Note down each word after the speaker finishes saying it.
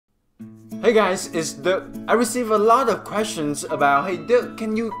Hey guys, it's Duc. I receive a lot of questions about, hey Duc,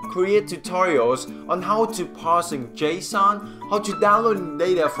 can you create tutorials on how to parsing JSON, how to downloading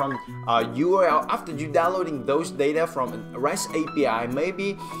data from URL after you downloading those data from a REST API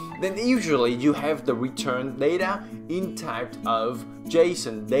maybe, then usually you have the return data in type of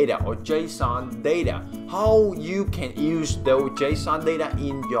JSON data or JSON data. How you can use those JSON data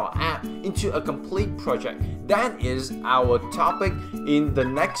in your app into a complete project. That is our topic in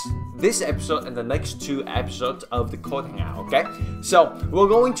this episode and the next two episodes of the Code Hangout, okay? So we're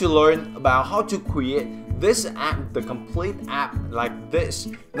going to learn about how to create this app, the complete app like this.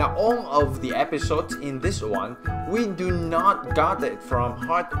 Now all of the episodes in this one, we do not got it from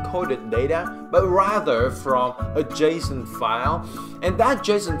hard-coded data, but rather from a JSON file. And that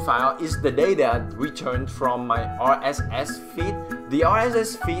JSON file is the data returned from my RSS feed. The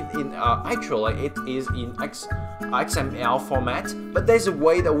RSS feed actually it is in XML format, but there's a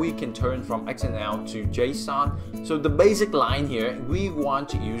way that we can turn from XML to JSON. So the basic line here, we want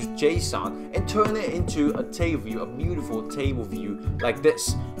to use JSON and turn it into a table view, a beautiful table view like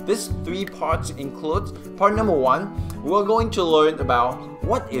this. These three parts include part number one, we're going to learn about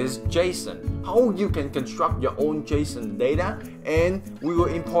what is JSON, how you can construct your own JSON data, and we will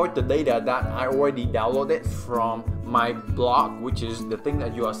import the data that I already downloaded from my blog, which is the thing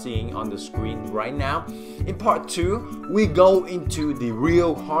that you are seeing on the screen right now. In part two, we go into the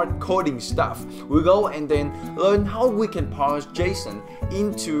real hard coding stuff. We go and then learn how we can parse JSON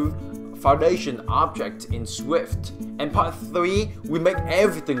into foundation object in Swift. And part 3, we make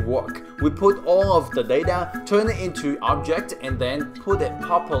everything work. We put all of the data, turn it into object, and then put it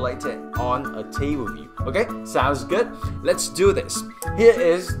populated on a table view. Okay, sounds good? Let's do this. Here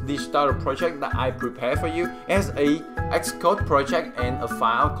is the starter project that I prepared for you. It has a Xcode project and a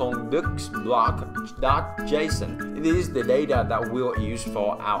file called ducblock.json. It is the data that we'll use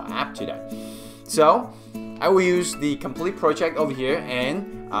for our app today. So I will use the complete project over here,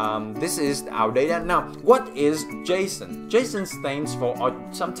 and this is our data. Now, what is JSON? JSON stands for, or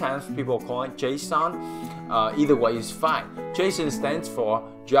sometimes people call it JSON. Either way is fine. JSON stands for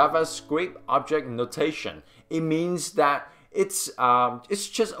JavaScript Object Notation. It means that it's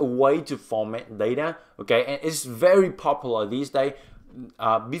just a way to format data, okay? And it's very popular these days.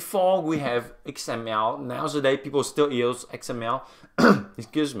 Before we have XML, nowadays people still use XML.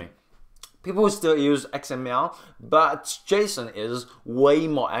 Excuse me. People still use XML, but JSON is way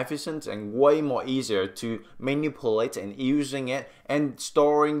more efficient and way more easier to manipulate and using it and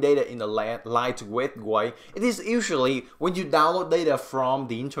storing data in a lightweight way. It is usually when you download data from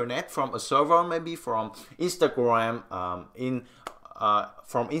the internet, from a server, maybe from Instagram,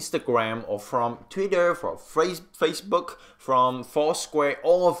 from Instagram or from Twitter, from Facebook, from Foursquare,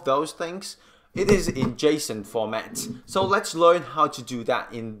 all of those things. It is in JSON format. So let's learn how to do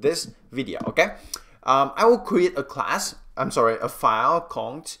that in this video, okay? I will create a file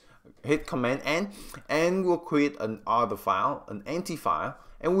called, hit Command N, and we'll create another file, an empty file,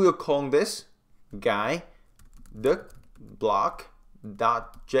 and we'll call this guy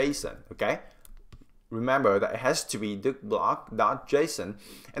ducblock.json, okay? Remember that it has to be ducblock.json,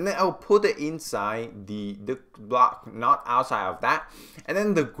 and then I'll put it inside the ducblock, not outside of that. And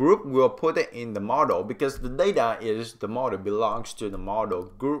then the group will put it in the model because the data is the model, belongs to the model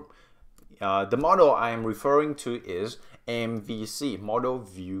group. The model I am referring to is MVC, Model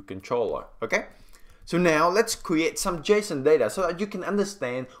View Controller. Okay. So now let's create some JSON data so that you can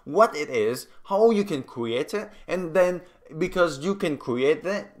understand what it is, how you can create it, and then because you can create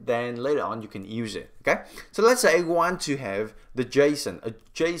it, then later on you can use it. Okay. So let's say I want to have the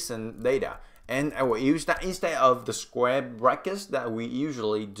JSON data, and I will use that instead of the square brackets that we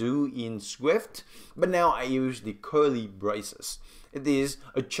usually do in Swift, but now I use the curly braces. It is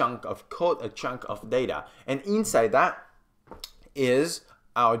a chunk of code, a chunk of data, and inside that is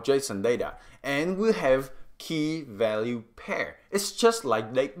our JSON data, and we have key value pair. It's just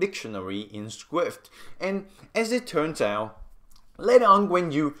like the dictionary in Swift. And as it turns out, later on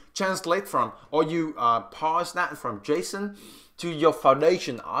when you translate from or you parse that from JSON to your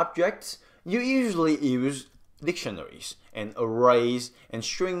foundation objects, you usually use dictionaries and arrays and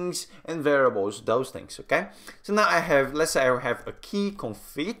strings and variables, those things, okay? So now I have, let's say I have a key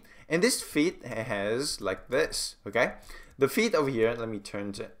config, and this feed has like this, okay? The feed over here, let me turn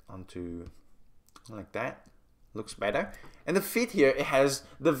it onto like that, looks better. And the feed here, it has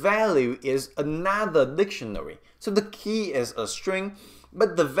the value is another dictionary. So the key is a string,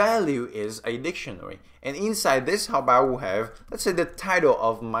 but the value is a dictionary. And inside this, how about we'll have, let's say the title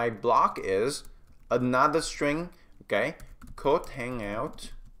of my blog is another string, okay? Code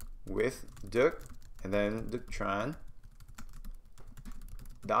Hangout with Duc, and then Duc Tran.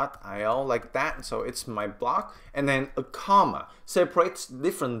 .il like that, so it's my block, and then a comma separates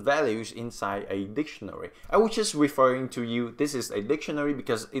different values inside a dictionary. I was just referring to you, this is a dictionary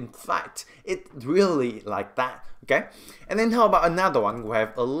because in fact it really like that, okay? And then how about another one? We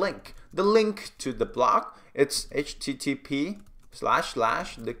have a link. The link to the block, it's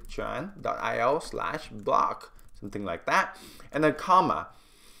http://ductran.io/blog, something like that, and a comma.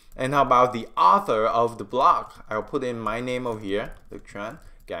 And how about the author of the blog? I'll put in my name over here, Duc Tran.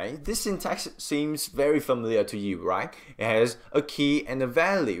 Okay, this syntax seems very familiar to you, right? It has a key and a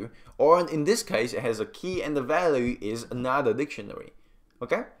value, or in this case, it has a key and the value is another dictionary.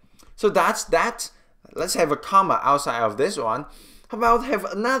 Okay, so that's that. Let's have a comma outside of this one. How about have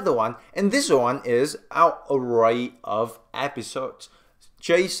another one? And this one is our array of episodes.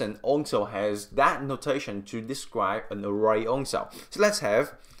 JSON also has that notation to describe an array also. So let's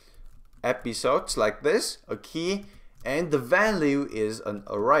have episodes like this, a key, and the value is an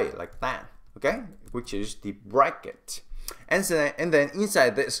array like that, okay, which is the bracket. And then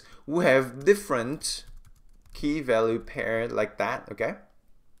inside this we have different key value pair like that, okay,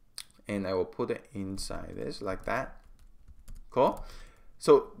 and I will put it inside this like that. Cool.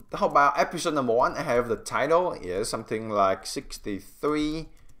 So how about episode number 1? I have the title is something like 63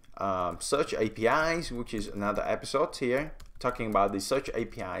 search APIs, which is another episode here talking about the search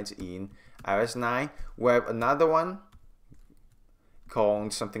APIs in iOS 9. We have another one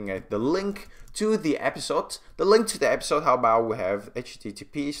called something like the link to the episode. The link to the episode, how about we have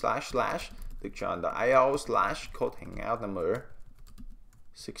http://ductran.io/code hangout number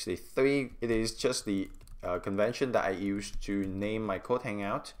 63. It is just the convention that I use to name my Code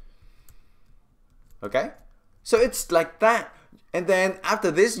Hangout. Okay, so it's like that. And then after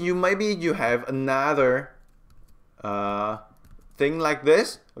this, you have another thing like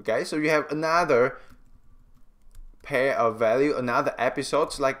this. Okay, so you have another pair of value, another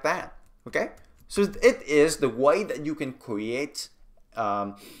episodes like that. Okay, so it is the way that you can create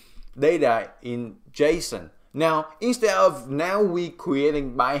data in JSON. Now, instead of we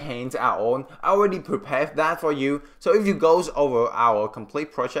creating by hands our own, I already prepared that for you. So if you go over our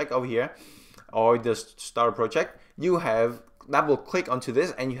complete project over here, or the starter project, you have double click onto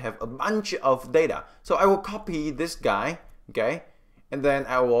this and you have a bunch of data. So I will copy this guy, okay, and then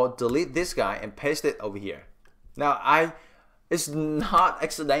I will delete this guy and paste it over here. Now it's not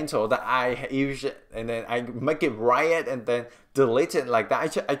accidental that I use it and then I make it right and then delete it like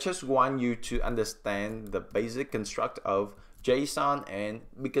that. I just want you to understand the basic construct of JSON, and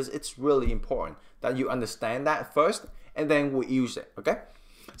because it's really important that you understand that first and then we use it, okay?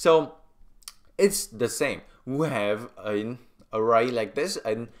 So it's the same. We have an array like this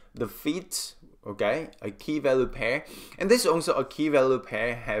and the feed, okay, a key value pair, and this is also a key value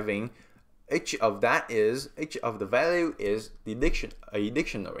pair having each of the value is a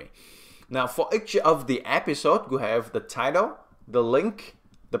dictionary. Now for each of the episode, we have the title, the link,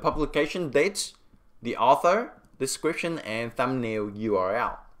 the publication dates, the author, description, and thumbnail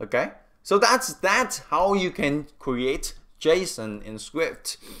URL. Okay, so that's how you can create JSON in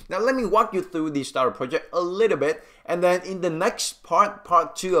Swift. Now let me walk you through the starter project a little bit, and then in the next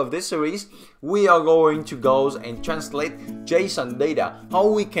part 2 of this series, we are going to go and translate JSON data, how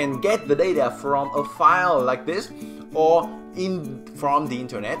we can get the data from a file like this or from the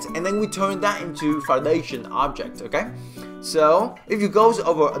internet, and then we turn that into foundation object. Okay, so if you go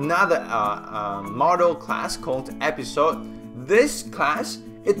over another model class called episode, this class,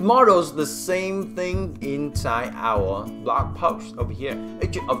 it models the same thing inside our blog post over here.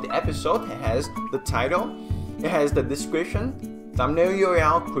 Each of the episode has the title, it has the description, thumbnail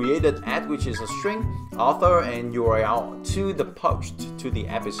URL, created at, which is a string, author, and URL to the post, to the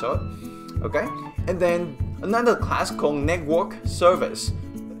episode. Okay, and then another class called network service.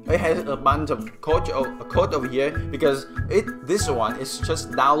 It has a bunch of code over here because this one is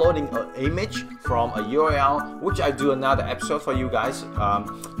just downloading an image from a URL, which I do another episode for you guys.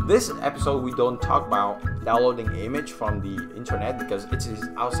 This episode we don't talk about downloading image from the internet because it is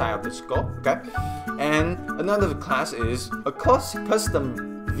outside of the scope. Okay, and another class is a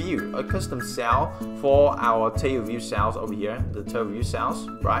custom view, a custom cell for our table view cells over here, the table view cells,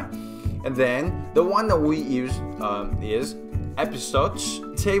 right? And then the one that we use is episodes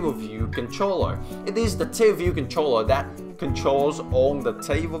table view controller. It is the table view controller that controls all the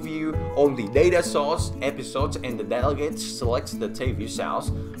table view, all the data source, episodes, and the delegates, selects the table view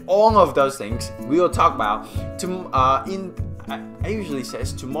cells. All of those things we will talk about I usually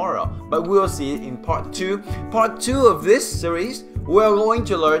says tomorrow, but we will see it in part 2. Part 2 of this series, we are going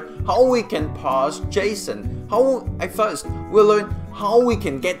to learn how we can parse JSON. First we'll learn how we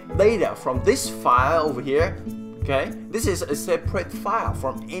can get data from this file over here, Okay, this is a separate file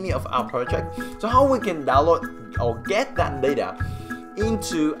from any of our project. So how we can download or get that data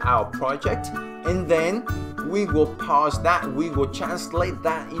into our project, and then we will parse that, we will translate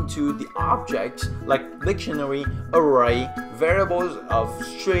that into the objects like dictionary, array, variables of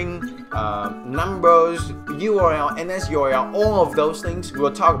string, numbers, URL, NS URL, all of those things.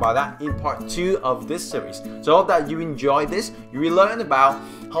 We'll talk about that in part 2 of this series. So I hope that you enjoy this. You will learn about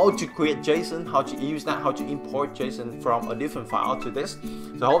how to create JSON, how to use that, how to import JSON from a different file to this.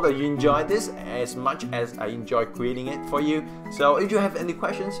 So I hope that you enjoy this as much as I enjoy creating it for you. So if you have any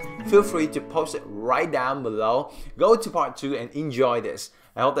questions, feel free to post it right down below. Go to part 2 and enjoy this.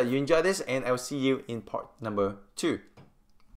 I hope that you enjoy this, and I'll see you in part number 2.